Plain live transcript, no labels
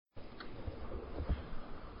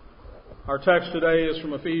Our text today is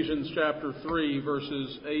from Ephesians chapter 3,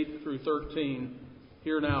 verses 8 through 13.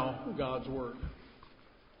 Hear now God's word.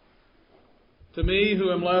 To me, who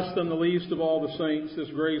am less than the least of all the saints, this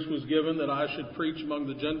grace was given that I should preach among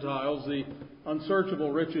the Gentiles the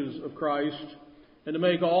unsearchable riches of Christ, and to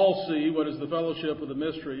make all see what is the fellowship of the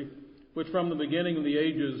mystery, which from the beginning of the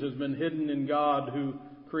ages has been hidden in God, who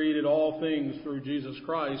created all things through Jesus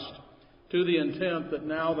Christ, to the intent that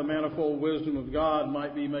now the manifold wisdom of God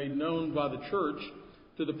might be made known by the church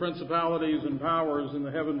to the principalities and powers in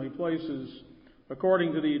the heavenly places,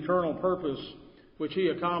 according to the eternal purpose which He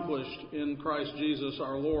accomplished in Christ Jesus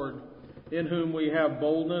our Lord, in whom we have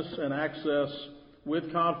boldness and access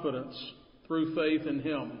with confidence through faith in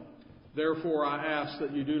Him. Therefore I ask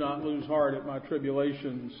that you do not lose heart at my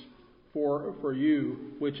tribulations for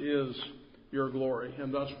you, which is your glory.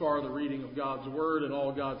 And thus far the reading of God's Word, and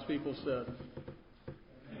all God's people said,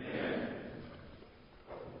 Amen.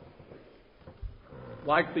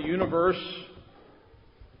 Like the universe,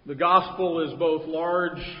 the gospel is both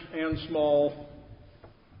large and small.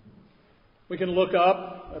 We can look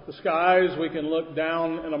up at the skies, we can look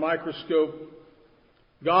down in a microscope.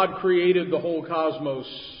 God created the whole cosmos.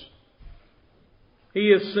 He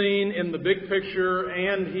is seen in the big picture,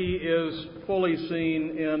 and He is fully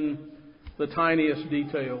seen in the tiniest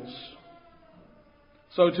details.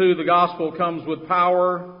 So too, the gospel comes with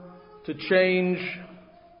power to change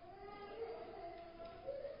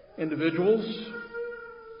individuals,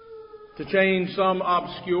 to change some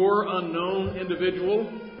obscure, unknown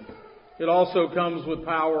individual. It also comes with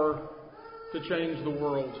power to change the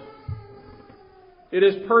world. It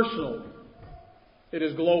is personal. It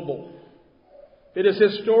is global. It is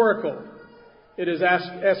historical. It is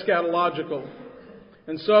eschatological.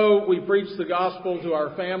 And so we preach the gospel to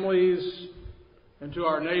our families and to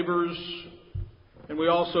our neighbors, and we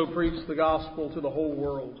also preach the gospel to the whole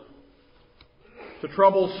world, to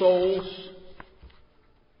troubled souls,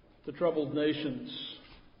 to troubled nations.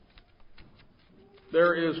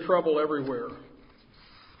 There is trouble everywhere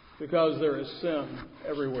because there is sin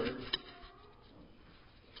everywhere.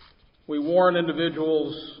 We warn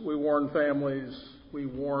individuals, we warn families, we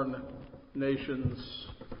warn nations,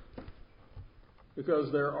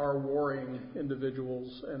 because there are warring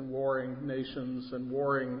individuals and warring nations and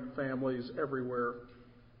warring families everywhere.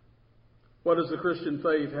 What does the Christian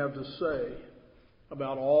faith have to say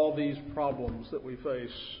about all these problems that we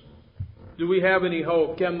face? Do we have any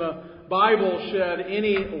hope? Can the Bible shed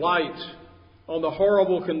any light on the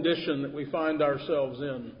horrible condition that we find ourselves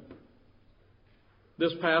in?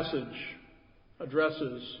 This passage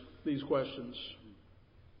addresses these questions.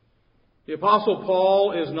 The Apostle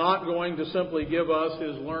Paul is not going to simply give us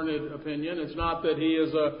his learned opinion. It's not that he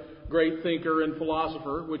is a great thinker and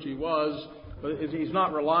philosopher, which he was, but he's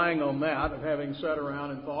not relying on that, of having sat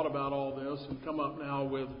around and thought about all this and come up now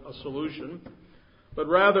with a solution. But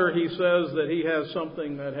rather he says that he has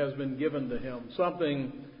something that has been given to him,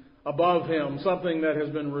 something above him, something that has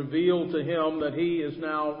been revealed to him that he is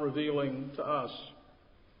now revealing to us.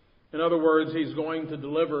 In other words, he's going to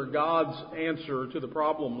deliver God's answer to the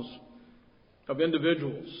problems of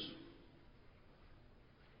individuals.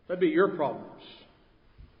 That'd be your problems.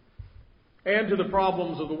 And to the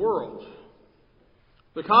problems of the world.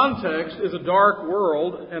 The context is a dark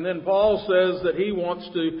world, and then Paul says that he wants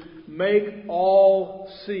to make all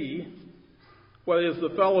see what is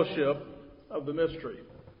the fellowship of the mystery.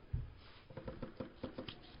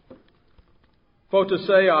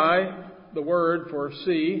 Photosei, the word for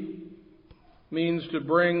see, means to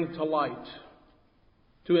bring to light,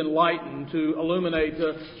 to enlighten, to illuminate,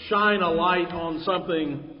 to shine a light on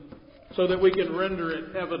something so that we can render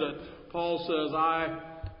it evident. Paul says,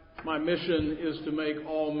 my mission is to make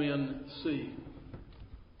all men see.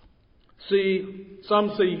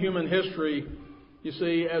 Some see human history, you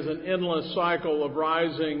see, as an endless cycle of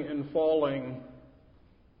rising and falling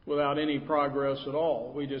without any progress at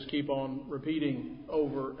all. We just keep on repeating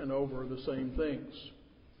over and over the same things.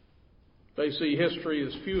 They see history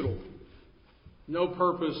as futile. No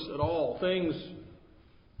purpose at all. Things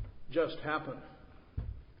just happen.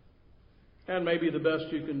 And maybe the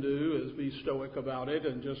best you can do is be stoic about it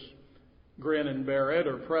and just grin and bear it,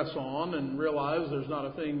 or press on and realize there's not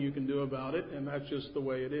a thing you can do about it, and that's just the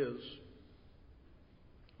way it is.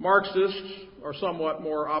 Marxists are somewhat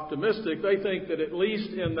more optimistic. They think that at least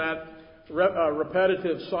in that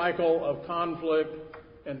repetitive cycle of conflict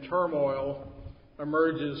and turmoil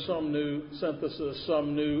emerges some new synthesis,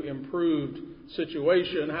 some new improved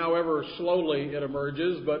situation, however slowly it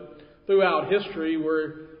emerges. But throughout history,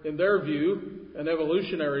 we're, in their view, an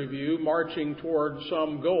evolutionary view, marching toward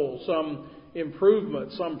some goal, some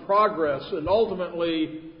improvement, some progress, and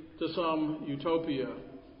ultimately to some utopia.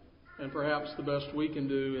 And perhaps the best we can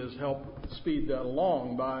do is help speed that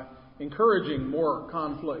along by encouraging more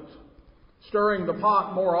conflict, stirring the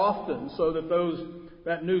pot more often so that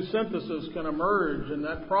that new synthesis can emerge and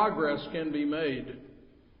that progress can be made.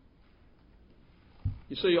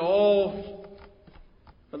 You see,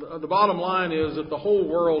 the bottom line is that the whole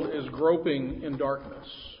world is groping in darkness.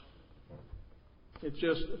 It's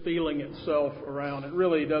just feeling itself around. It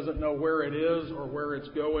really doesn't know where it is or where it's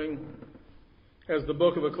going. As the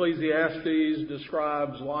book of Ecclesiastes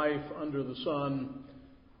describes life under the sun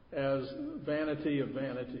as vanity of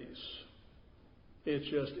vanities. It's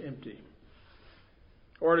just empty.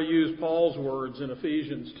 Or to use Paul's words in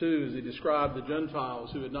Ephesians 2 as he described the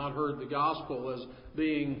Gentiles who had not heard the gospel as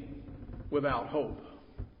being without hope.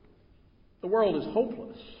 The world is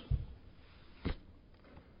hopeless.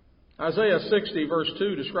 Isaiah 60 verse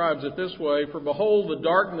 2 describes it this way, "For behold, the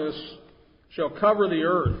darkness shall cover the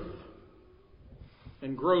earth,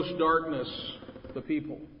 and gross darkness the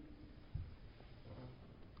people."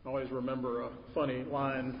 I always remember a funny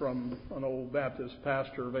line from an old Baptist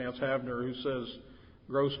pastor, Vance Havner, who says,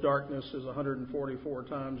 "Gross darkness is 144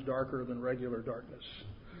 times darker than regular darkness."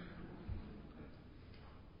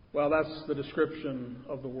 Well, that's the description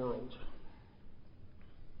of the world.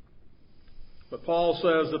 But Paul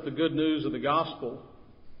says that the good news of the gospel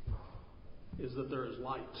is that there is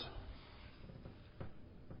light.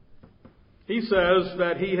 He says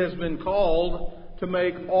that he has been called to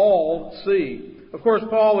make all see. Of course,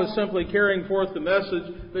 Paul is simply carrying forth the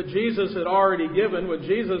message that Jesus had already given when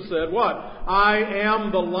Jesus said, what? "I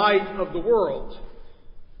am the light of the world."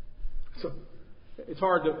 So it's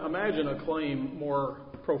hard to imagine a claim more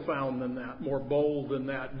profound than that, more bold than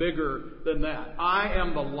that, bigger than that. I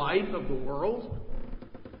am the light of the world.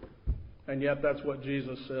 And yet that's what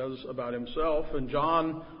Jesus says about himself. And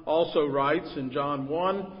John also writes in John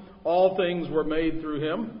 1, "All things were made through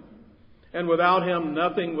him, and without him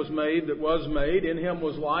nothing was made that was made. In him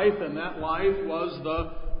was life, and that life was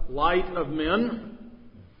the light of men.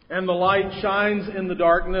 And the light shines in the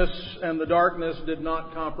darkness, and the darkness did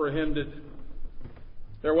not comprehend it.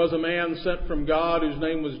 There was a man sent from God whose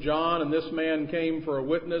name was John, and this man came for a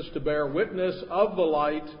witness, to bear witness of the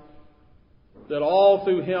light, that all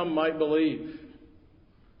through him might believe.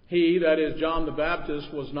 He," that is John the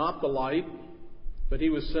Baptist, "was not the light, but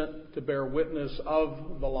he was sent to bear witness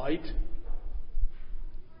of the light.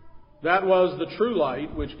 That was the true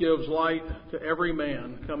light, which gives light to every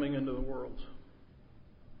man coming into the world."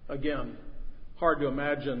 Again, hard to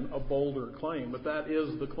imagine a bolder claim, but that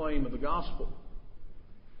is the claim of the gospel.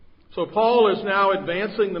 So Paul is now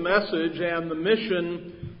advancing the message and the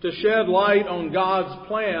mission to shed light on God's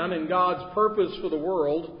plan and God's purpose for the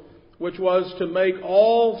world, which was to make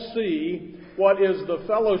all see what is the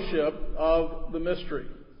fellowship of the mystery.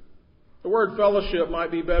 The word fellowship might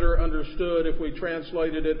be better understood if we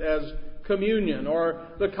translated it as communion, or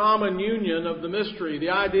the common union of the mystery.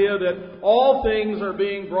 The idea that all things are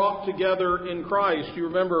being brought together in Christ. You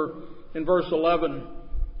remember in verse 11,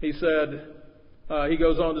 he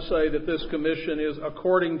goes on to say that this commission is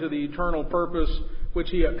according to the eternal purpose which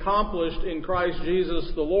he accomplished in Christ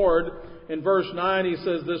Jesus the Lord. In verse 9 he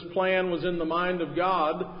says this plan was in the mind of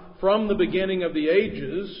God from the beginning of the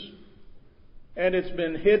ages, and it's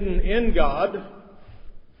been hidden in God.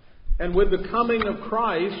 And with the coming of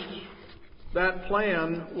Christ, that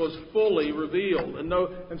plan was fully revealed.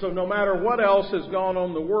 And so no matter what else has gone on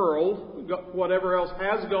in the world, whatever else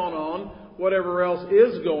has gone on, whatever else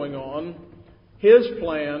is going on, His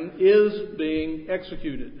plan is being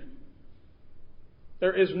executed.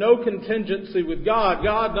 There is no contingency with God.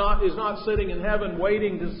 God is not sitting in heaven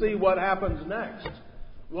waiting to see what happens next,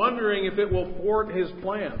 wondering if it will thwart His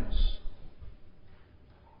plans.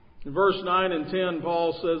 In verse 9 and 10,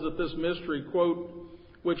 Paul says that this mystery, quote,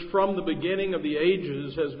 which from the beginning of the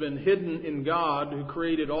ages has been hidden in God, who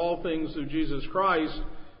created all things through Jesus Christ,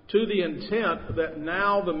 to the intent that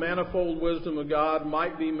now the manifold wisdom of God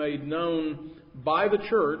might be made known by the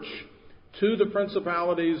church to the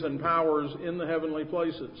principalities and powers in the heavenly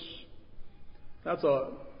places.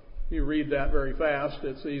 You read that very fast.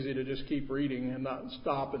 It's easy to just keep reading and not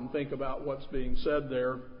stop and think about what's being said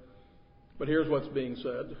there. But here's what's being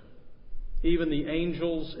said. Even the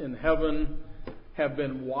angels in heaven have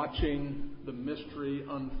been watching the mystery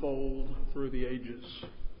unfold through the ages.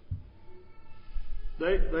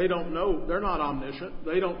 They don't know. They're not omniscient.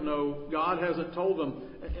 They don't know. God hasn't told them.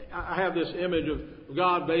 I have this image of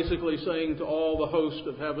God basically saying to all the host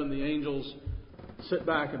of heaven, the angels, sit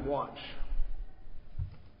back and watch.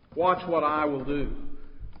 Watch what I will do.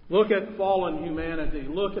 Look at fallen humanity.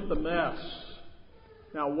 Look at the mess.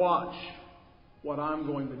 Now watch. what I'm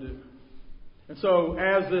going to do. And so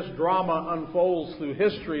as this drama unfolds through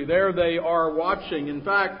history, there they are watching. In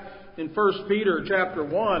fact, in 1 Peter chapter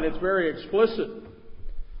 1, it's very explicit.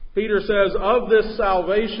 Peter says, of this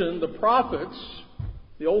salvation, the prophets,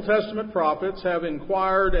 the Old Testament prophets, have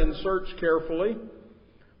inquired and searched carefully,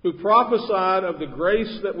 who prophesied of the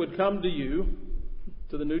grace that would come to you,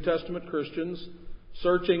 to the New Testament Christians,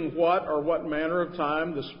 searching what or what manner of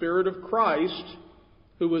time the Spirit of Christ,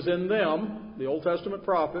 who was in them, the Old Testament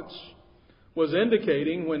prophets, was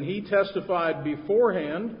indicating when he testified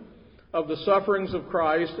beforehand of the sufferings of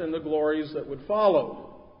Christ and the glories that would follow.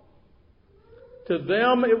 To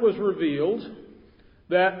them it was revealed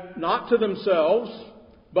that not to themselves,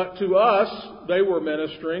 but to us they were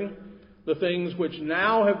ministering the things which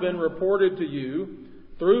now have been reported to you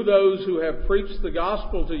through those who have preached the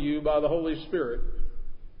gospel to you by the Holy Spirit.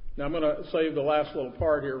 Now I'm going to save the last little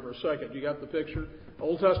part here for a second. You got the picture?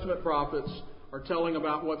 Old Testament prophets are telling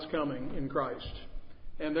about what's coming in Christ.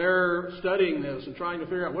 And they're studying this and trying to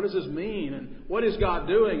figure out, what does this mean? And what is God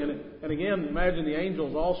doing? And again, imagine the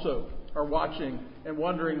angels also are watching and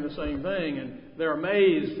wondering the same thing. And they're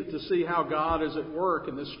amazed to see how God is at work.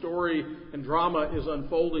 And this story and drama is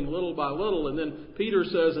unfolding little by little. And then Peter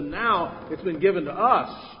says, and now it's been given to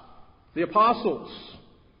us, the apostles,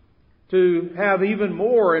 to have even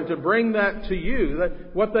more and to bring that to you.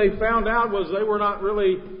 That what they found out was they were not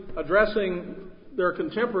really addressing their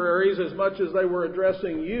contemporaries as much as they were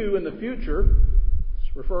addressing you in the future.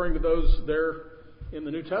 It's referring to those there in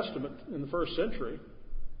the New Testament in the first century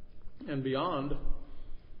and beyond.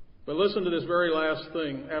 But listen to this very last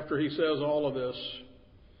thing after he says all of this.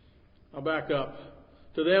 I'll back up.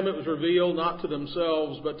 To them it was revealed, not to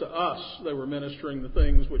themselves, but to us they were ministering the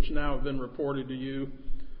things which now have been reported to you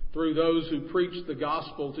through those who preached the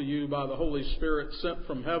gospel to you by the Holy Spirit sent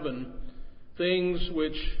from heaven, things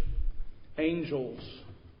which angels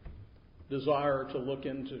desire to look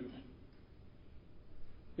into.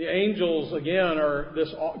 The angels, again, are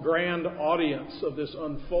this grand audience of this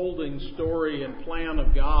unfolding story and plan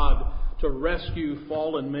of God to rescue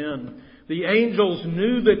fallen men. The angels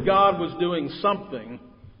knew that God was doing something,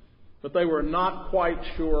 but they were not quite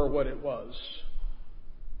sure what it was.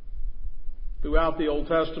 Throughout the Old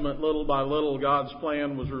Testament, little by little, God's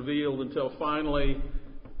plan was revealed until finally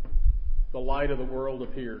the light of the world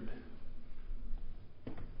appeared.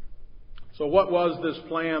 So what was this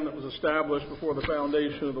plan that was established before the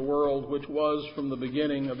foundation of the world, which was from the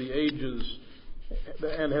beginning of the ages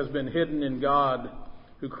and has been hidden in God,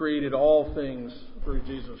 who created all things through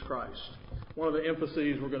Jesus Christ? One of the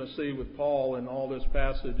emphases we're going to see with Paul in all this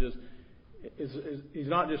passage is he's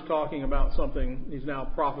not just talking about something, he's now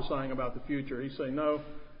prophesying about the future. He's saying, no,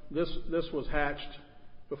 this was hatched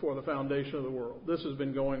before the foundation of the world. This has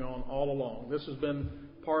been going on all along. This has been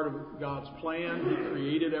part of God's plan. He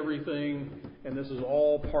created everything, and this is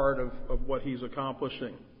all part of what He's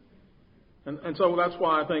accomplishing. And so that's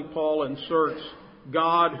why I think Paul inserts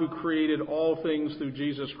God who created all things through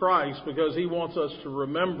Jesus Christ, because he wants us to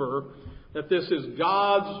remember that this is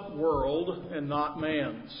God's world and not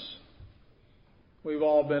man's. We've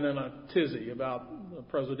all been in a tizzy about the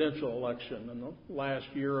presidential election and the last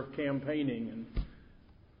year of campaigning and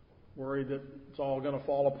worried that it's all going to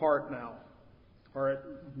fall apart now. Or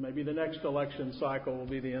maybe the next election cycle will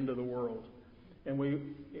be the end of the world. And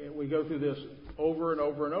we go through this over and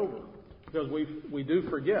over and over because we do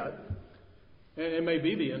forget. And it may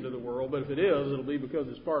be the end of the world, but if it is, it'll be because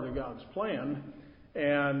it's part of God's plan.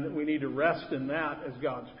 And we need to rest in that as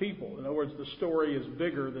God's people. In other words, the story is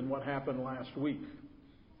bigger than what happened last week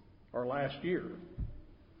or last year.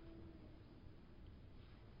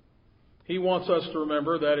 He wants us to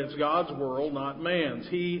remember that it's God's world, not man's.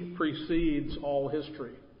 He precedes all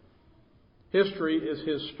history. History is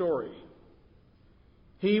His story.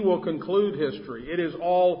 He will conclude history. It is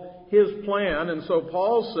all His plan. And so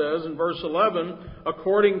Paul says in verse 11,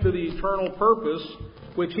 according to the eternal purpose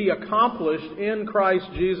which He accomplished in Christ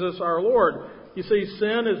Jesus our Lord. You see,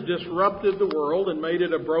 sin has disrupted the world and made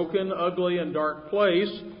it a broken, ugly, and dark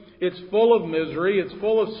place. It's full of misery. It's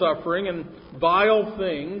full of suffering and vile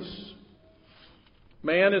things.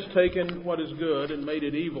 Man has taken what is good and made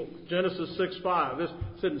it evil. Genesis 6:5. This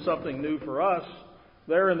isn't something new for us.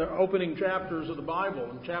 There in the opening chapters of the Bible,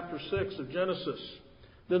 in chapter 6 of Genesis.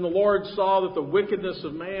 Then the Lord saw that the wickedness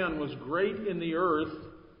of man was great in the earth,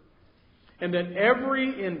 and that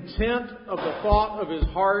every intent of the thought of his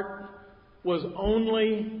heart was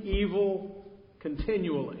only evil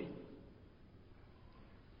continually.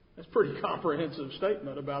 That's a pretty comprehensive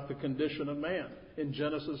statement about the condition of man in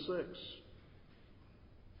Genesis 6.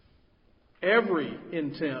 Every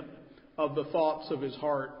intent of the thoughts of his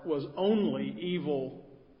heart was only evil.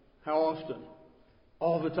 How often?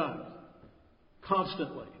 All the time.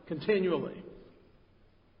 Constantly. Continually.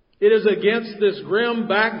 It is against this grim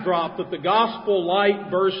backdrop that the gospel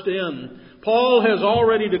light burst in. Paul has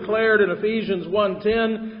already declared in Ephesians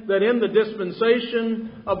 1:10 that in the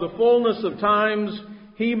dispensation of the fullness of times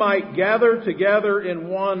he might gather together in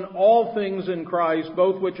one all things in Christ,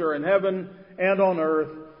 both which are in heaven and on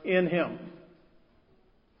earth in Him.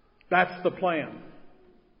 That's the plan.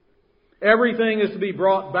 Everything is to be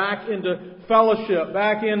brought back into fellowship,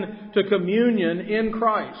 back into communion in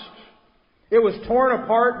Christ. It was torn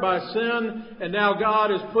apart by sin, and now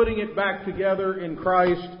God is putting it back together in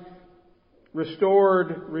Christ,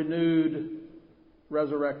 restored, renewed,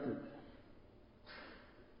 resurrected.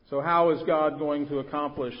 So how is God going to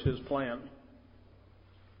accomplish His plan?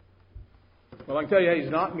 Well, I can tell you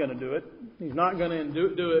He's not going to do it. He's not going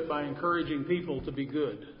to do it by encouraging people to be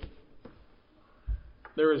good.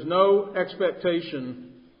 There is no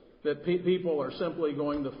expectation that people are simply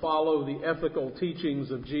going to follow the ethical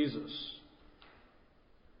teachings of Jesus.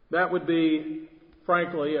 That would be,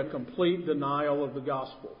 frankly, a complete denial of the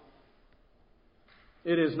gospel.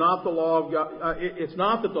 It is not the law of God. It's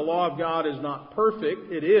not that the law of God is not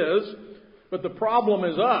perfect. It is, but the problem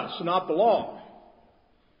is us, not the law.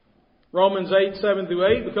 Romans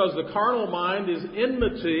 8:7-8, because the carnal mind is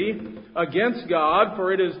enmity against God,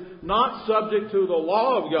 for it is not subject to the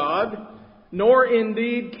law of God, nor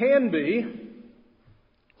indeed can be.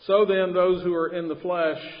 So then, those who are in the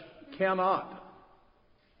flesh cannot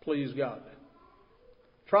please God.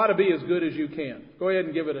 Try to be as good as you can. Go ahead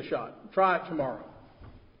and give it a shot. Try it tomorrow.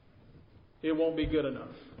 It won't be good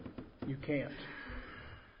enough. You can't.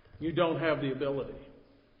 You don't have the ability.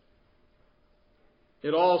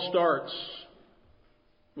 It all starts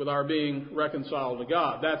with our being reconciled to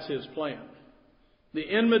God. That's His plan. The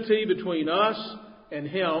enmity between us and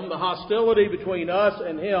Him, the hostility between us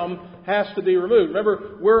and Him has to be removed.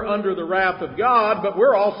 Remember, we're under the wrath of God, but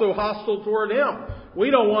we're also hostile toward Him. We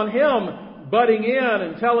don't want Him butting in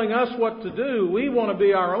and telling us what to do. We want to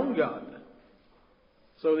be our own God.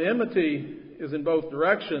 So the enmity is in both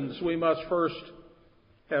directions. We must first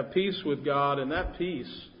have peace with God, and that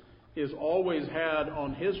peace is always had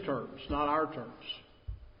on His terms, not our terms.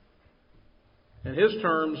 And His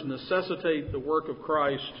terms necessitate the work of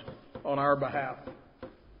Christ on our behalf.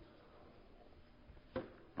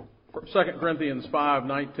 2 Corinthians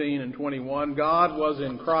 5:19 and 21, God was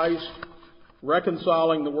in Christ,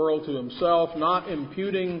 reconciling the world to Himself, not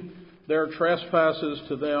imputing their trespasses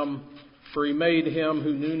to them, for He made Him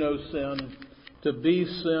who knew no sin to be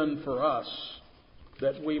sin for us,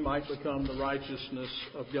 that we might become the righteousness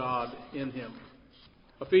of God in Him.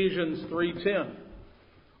 Ephesians 3:10.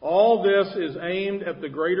 All this is aimed at the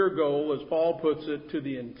greater goal, as Paul puts it, to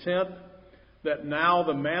the intent that now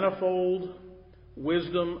the manifold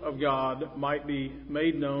wisdom of God might be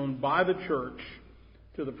made known by the church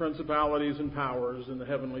to the principalities and powers in the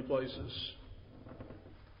heavenly places.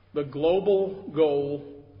 The global goal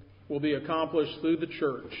will be accomplished through the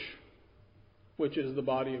church, which is the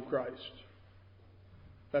body of Christ.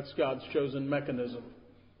 That's God's chosen mechanism.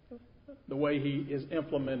 The way He is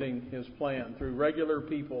implementing His plan through regular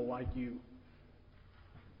people like you.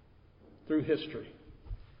 Through history.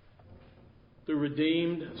 Through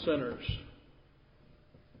redeemed sinners.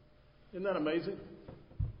 Isn't that amazing?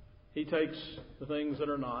 He takes the things that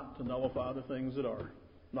are not to nullify the things that are.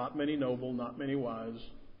 Not many noble, not many wise.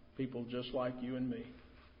 People just like you and me.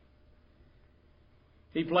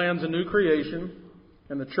 He plans a new creation,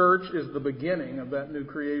 and the church is the beginning of that new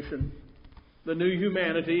creation. The new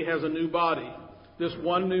humanity has a new body. This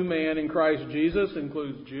one new man in Christ Jesus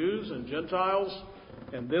includes Jews and Gentiles,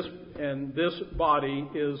 and this body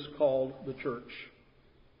is called the church.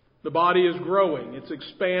 The body is growing. It's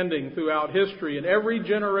expanding throughout history. In every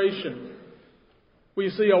generation,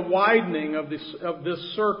 we see a widening of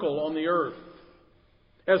this circle on the earth.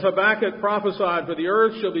 As Habakkuk prophesied, for the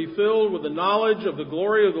earth shall be filled with the knowledge of the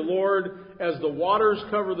glory of the Lord as the waters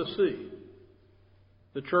cover the sea.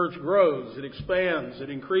 The church grows, it expands,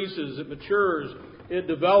 it increases, it matures, it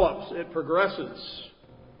develops, it progresses.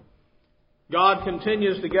 God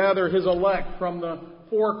continues to gather His elect from the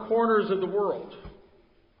four corners of the world.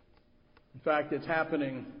 In fact, it's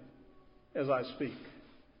happening as I speak.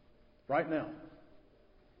 Right now.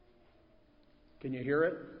 Can you hear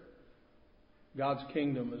it? God's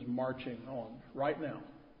kingdom is marching on right now.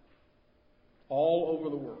 All over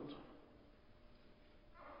the world.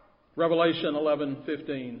 Revelation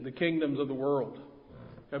 11:15. The kingdoms of the world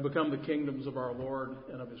have become the kingdoms of our Lord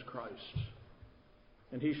and of His Christ.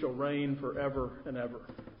 And He shall reign forever and ever.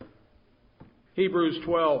 Hebrews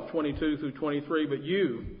 12:22 through 23, but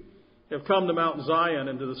you have come to Mount Zion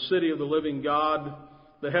and to the city of the living God,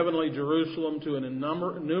 the heavenly Jerusalem, to an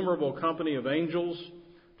innumerable company of angels,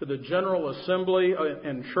 to the general assembly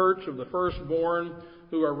and church of the firstborn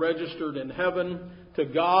who are registered in heaven, to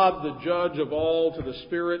God, the judge of all, to the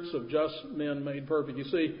spirits of just men made perfect. You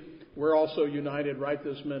see, we're also united right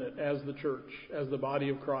this minute as the church, as the body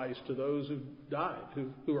of Christ, to those who died,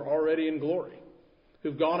 who are already in glory,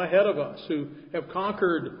 who've gone ahead of us, who have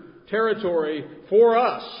conquered territory for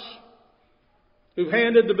us, who've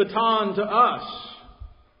handed the baton to us.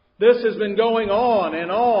 This has been going on and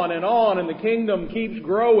on and on, and the kingdom keeps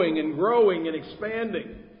growing and growing and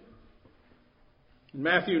expanding. In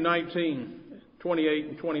Matthew 19:28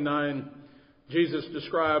 and 29, Jesus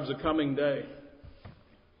describes a coming day.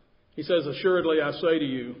 He says, "Assuredly I say to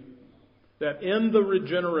you, that in the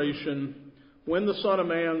regeneration, when the Son of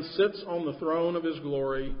Man sits on the throne of His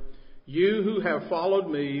glory, you who have followed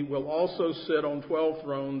me will also sit on 12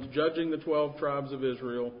 thrones, judging the 12 tribes of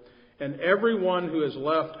Israel. And everyone who has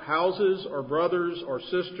left houses or brothers or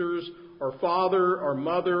sisters or father or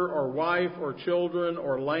mother or wife or children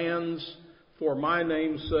or lands for my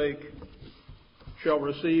name's sake shall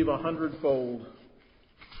receive 100-fold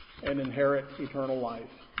and inherit eternal life."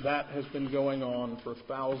 That has been going on for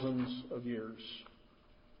thousands of years.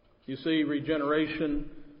 You see, regeneration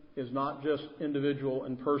is not just individual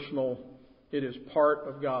and personal. It is part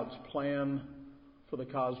of God's plan for the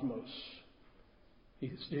cosmos.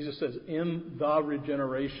 Jesus says, in the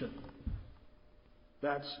regeneration.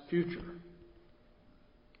 That's future.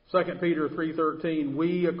 2 Peter 3:13,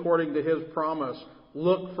 we, according to His promise,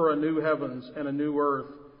 look for a new heavens and a new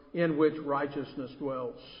earth in which righteousness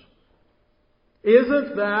dwells.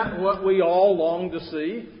 Isn't that what we all long to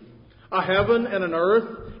see? A heaven and an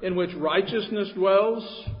earth in which righteousness dwells?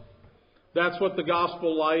 That's what the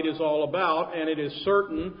gospel light is all about, and it is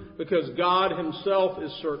certain because God Himself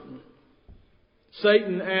is certain.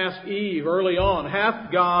 Satan asked Eve early on,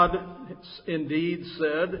 "Hath God indeed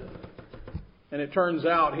said?" And it turns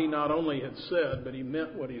out he not only had said, but he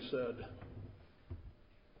meant what he said.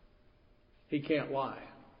 He can't lie.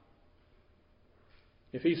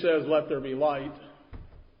 If he says, "Let there be light,"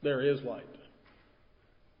 there is light.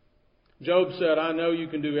 Job said, "I know you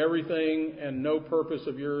can do everything, and no purpose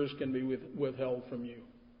of yours can be withheld from you."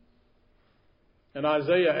 And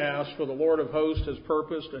Isaiah asked, "For the Lord of hosts has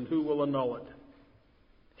purposed, and who will annul it?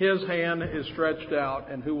 His hand is stretched out,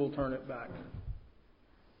 and who will turn it back?"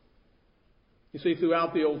 You see,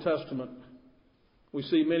 throughout the Old Testament, we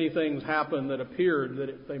see many things happen that appeared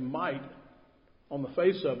that they might, on the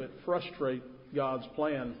face of it, frustrate God's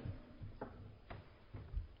plan.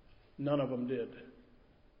 None of them did.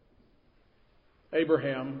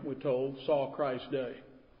 Abraham, we're told, saw Christ's day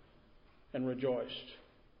and rejoiced.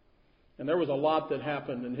 And there was a lot that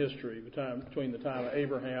happened in history between the time of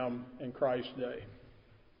Abraham and Christ's day.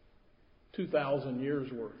 2,000 years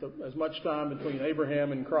worth. As much time between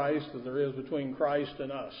Abraham and Christ as there is between Christ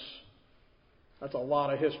and us. That's a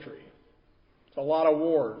lot of history. It's a lot of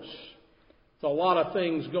wars. It's a lot of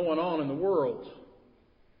things going on in the world.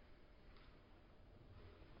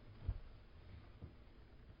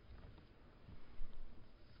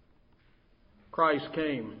 Christ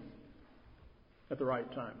came at the right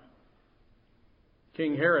time.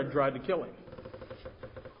 King Herod tried to kill Him.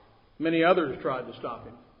 Many others tried to stop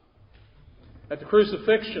Him. At the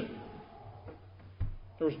crucifixion,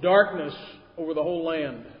 there was darkness over the whole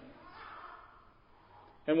land.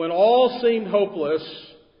 And when all seemed hopeless,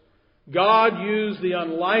 God used the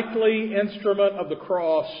unlikely instrument of the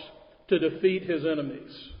cross to defeat His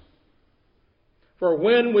enemies. For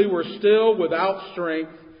when we were still without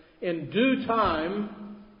strength, in due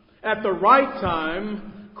time, at the right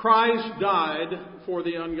time, Christ died for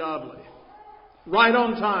the ungodly. Right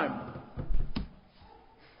on time.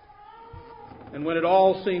 And when it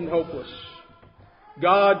all seemed hopeless,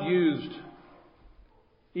 God used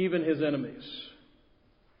even His enemies.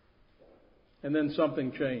 And then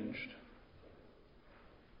something changed.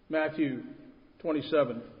 Matthew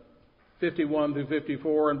 27:51 through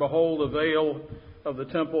 54, and behold, the veil of the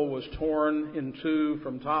temple was torn in two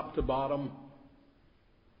from top to bottom,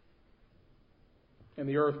 and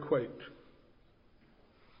the earth quaked.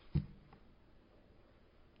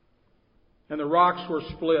 And the rocks were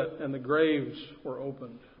split, and the graves were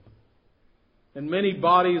opened. And many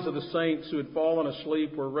bodies of the saints who had fallen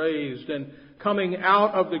asleep were raised. And coming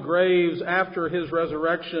out of the graves after His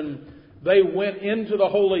resurrection, they went into the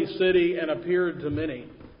holy city and appeared to many.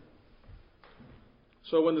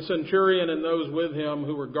 So when the centurion and those with him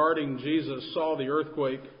who were guarding Jesus saw the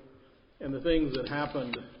earthquake and the things that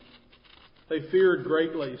happened, they feared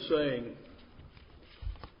greatly, saying,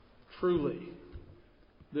 truly,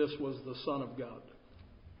 this was the Son of God.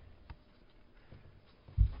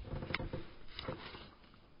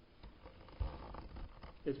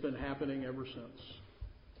 It's been happening ever since.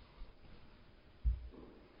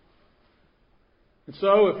 And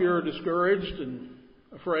so, if you're discouraged and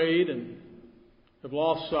afraid and have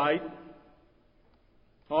lost sight,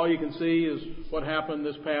 all you can see is what happened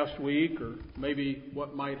this past week, or maybe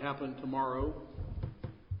what might happen tomorrow.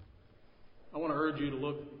 I want to urge you to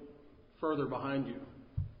look further behind you,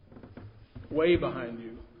 way behind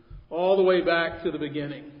you, all the way back to the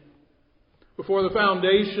beginning, before the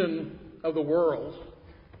foundation of the world.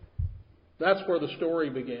 That's where the story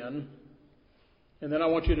began. And then I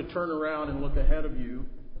want you to turn around and look ahead of you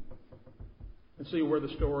and see where the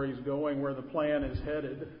story is going, where the plan is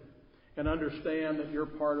headed, and understand that you're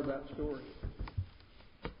part of that story.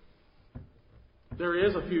 There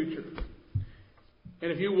is a future.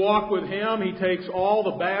 And if you walk with Him, He takes all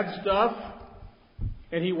the bad stuff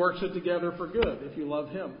and He works it together for good if you love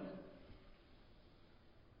Him.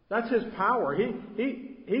 That's His power. He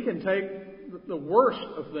can take the worst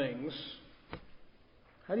of things.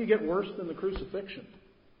 How do you get worse than the crucifixion?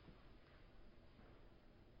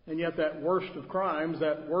 And yet that worst of crimes,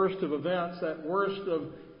 that worst of events, that worst of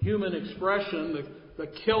human expression, the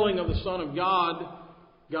killing of the Son of God,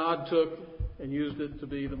 God took and used it to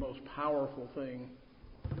be the most powerful thing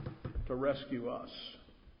to rescue us.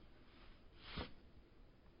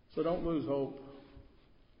 So don't lose hope.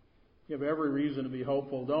 You have every reason to be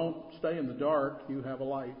hopeful. Don't stay in the dark. You have a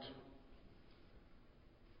light.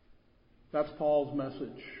 That's Paul's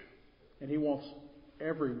message. And he wants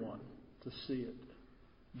everyone to see it.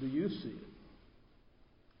 Do you see it?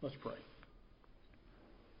 Let's pray.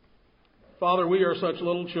 Father, we are such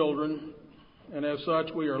little children, and as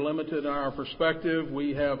such we are limited in our perspective.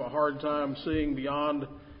 We have a hard time seeing beyond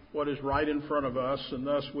what is right in front of us, and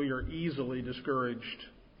thus we are easily discouraged.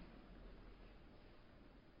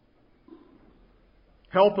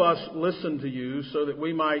 Help us listen to you so that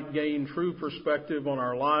we might gain true perspective on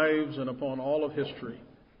our lives and upon all of history.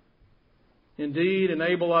 Indeed,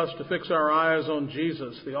 enable us to fix our eyes on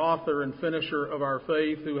Jesus, the author and finisher of our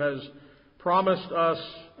faith, who has promised us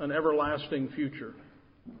an everlasting future.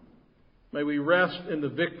 May we rest in the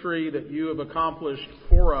victory that you have accomplished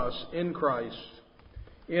for us in Christ,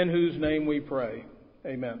 in whose name we pray.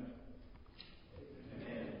 Amen.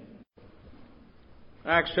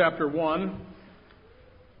 Acts chapter 1.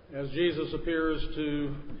 As Jesus appears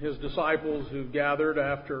to His disciples who gathered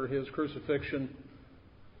after His crucifixion,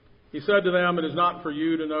 He said to them, "It is not for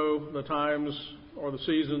you to know the times or the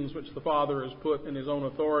seasons which the Father has put in His own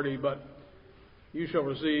authority, but you shall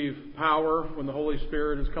receive power when the Holy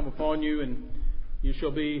Spirit has come upon you, and you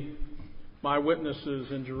shall be my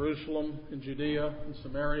witnesses in Jerusalem, in Judea, in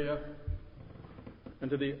Samaria,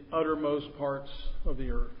 and to the uttermost parts of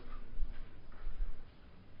the earth."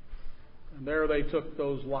 And there they took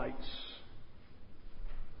those lights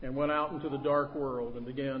and went out into the dark world and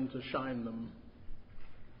began to shine them.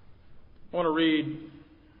 I want to read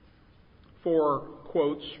 4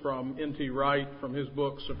 quotes from N.T. Wright from his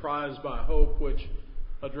book, Surprised by Hope, which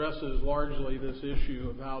addresses largely this issue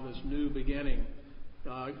of how this new beginning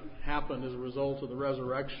happened as a result of the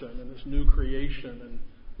resurrection and this new creation and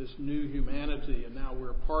this new humanity, and now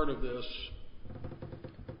we're part of this.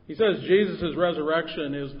 He says Jesus'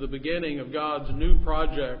 resurrection is the beginning of God's new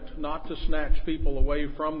project, not to snatch people away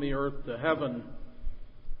from the earth to heaven,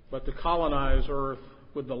 but to colonize earth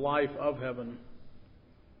with the life of heaven.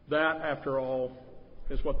 That, after all,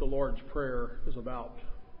 is what the Lord's Prayer is about.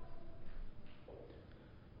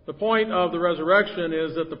 The point of the resurrection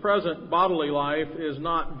is that the present bodily life is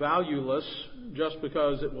not valueless just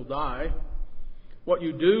because it will die. What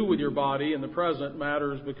you do with your body in the present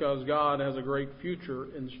matters because God has a great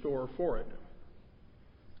future in store for it.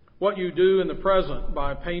 What you do in the present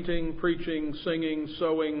by painting, preaching, singing,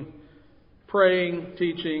 sewing, praying,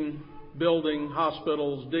 teaching, building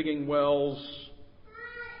hospitals, digging wells,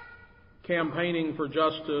 campaigning for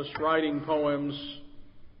justice, writing poems,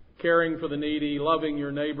 caring for the needy, loving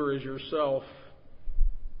your neighbor as yourself,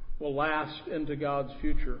 will last into God's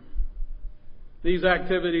future. These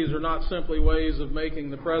activities are not simply ways of making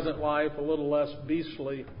the present life a little less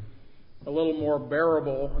beastly, a little more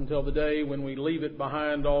bearable until the day when we leave it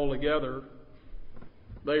behind altogether.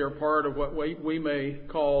 They are part of what we may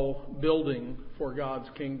call building for God's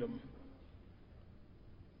kingdom.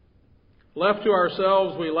 Left to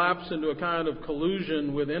ourselves, we lapse into a kind of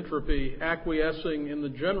collusion with entropy, acquiescing in the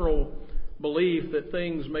general belief that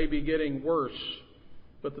things may be getting worse,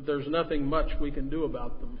 but that there's nothing much we can do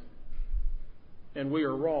about them. And we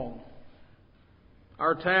are wrong.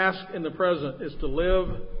 Our task in the present is to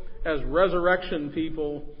live as resurrection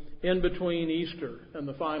people in between Easter and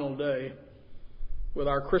the final day with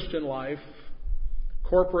our Christian life,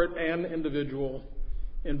 corporate and individual,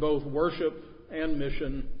 in both worship and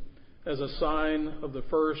mission, as a sign of the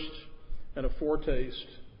first and a foretaste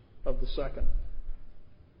of the second.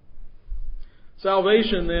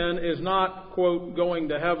 Salvation, then, is not, quote, going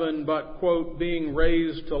to heaven, but, quote, being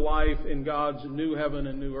raised to life in God's new heaven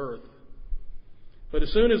and new earth. But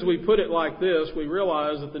as soon as we put it like this, we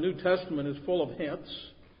realize that the New Testament is full of hints,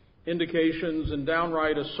 indications, and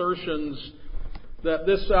downright assertions that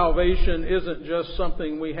this salvation isn't just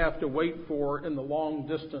something we have to wait for in the long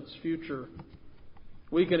distance future.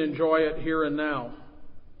 We can enjoy it here and now.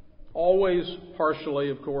 Always partially,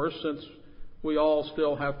 of course, since we all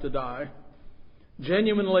still have to die.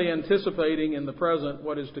 Genuinely anticipating in the present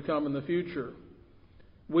what is to come in the future.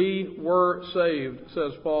 We were saved,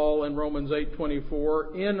 says Paul in Romans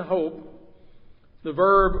 8:24, in hope. The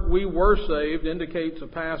verb "we were saved" indicates a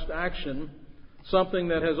past action, something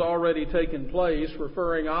that has already taken place,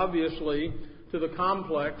 referring obviously to the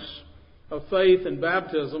complex of faith and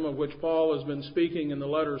baptism of which Paul has been speaking in the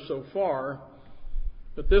letter so far.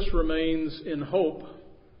 But this remains in hope,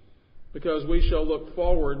 because we shall look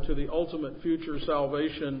forward to the ultimate future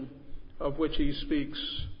salvation of which he speaks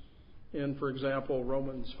in, for example,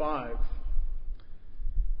 Romans 5.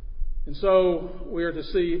 And so we are to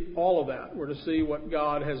see all of that. We're to see what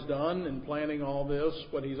God has done in planning all this,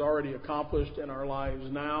 what he's already accomplished in our lives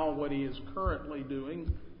now, what he is currently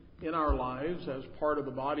doing in our lives as part of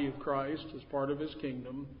the body of Christ, as part of his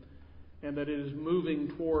kingdom, and that it is moving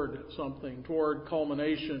toward something, toward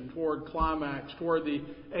culmination, toward climax, toward the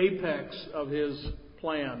apex of his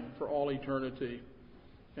plan for all eternity.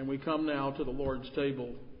 And we come now to the Lord's table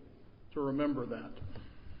to remember that.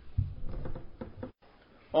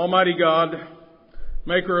 Almighty God,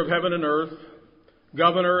 maker of heaven and earth,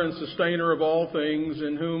 governor and sustainer of all things,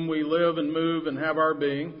 in whom we live and move and have our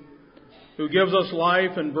being, who gives us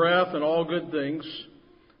life and breath and all good things,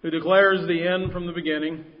 who declares the end from the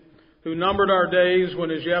beginning, who numbered our days when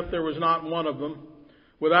as yet there was not one of them,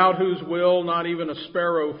 without whose will not even a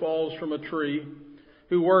sparrow falls from a tree,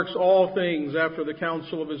 who works all things after the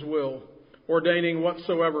counsel of his will, ordaining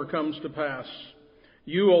whatsoever comes to pass.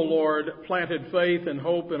 You, O Lord, planted faith and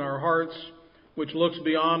hope in our hearts, which looks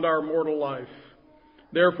beyond our mortal life.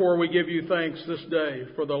 Therefore we give you thanks this day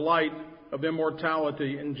for the light of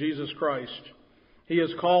immortality in Jesus Christ. He has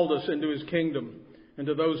called us into his kingdom,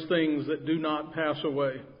 into those things that do not pass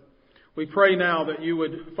away. We pray now that you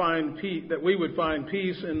would find peace, that we would find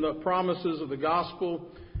peace in the promises of the gospel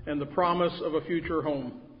and the promise of a future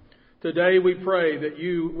home. Today we pray that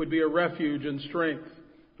you would be a refuge and strength,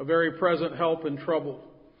 a very present help in trouble.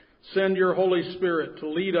 Send your Holy Spirit to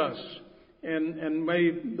lead us, and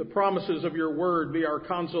may the promises of your word be our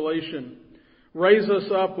consolation. Raise us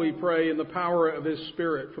up, we pray, in the power of his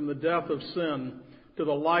Spirit from the death of sin to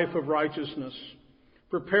the life of righteousness.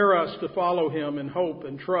 Prepare us to follow him in hope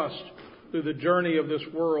and trust through the journey of this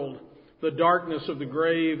world, the darkness of the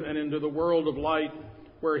grave, and into the world of light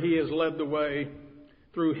where he has led the way,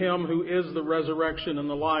 through him who is the resurrection and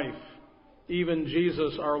the life, even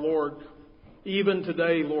Jesus our Lord. Even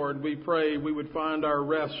today, Lord, we pray we would find our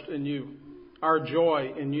rest in you, our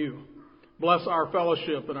joy in you. Bless our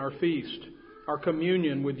fellowship and our feast, our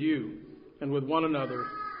communion with you and with one another.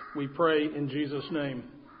 We pray in Jesus' name.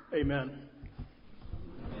 Amen.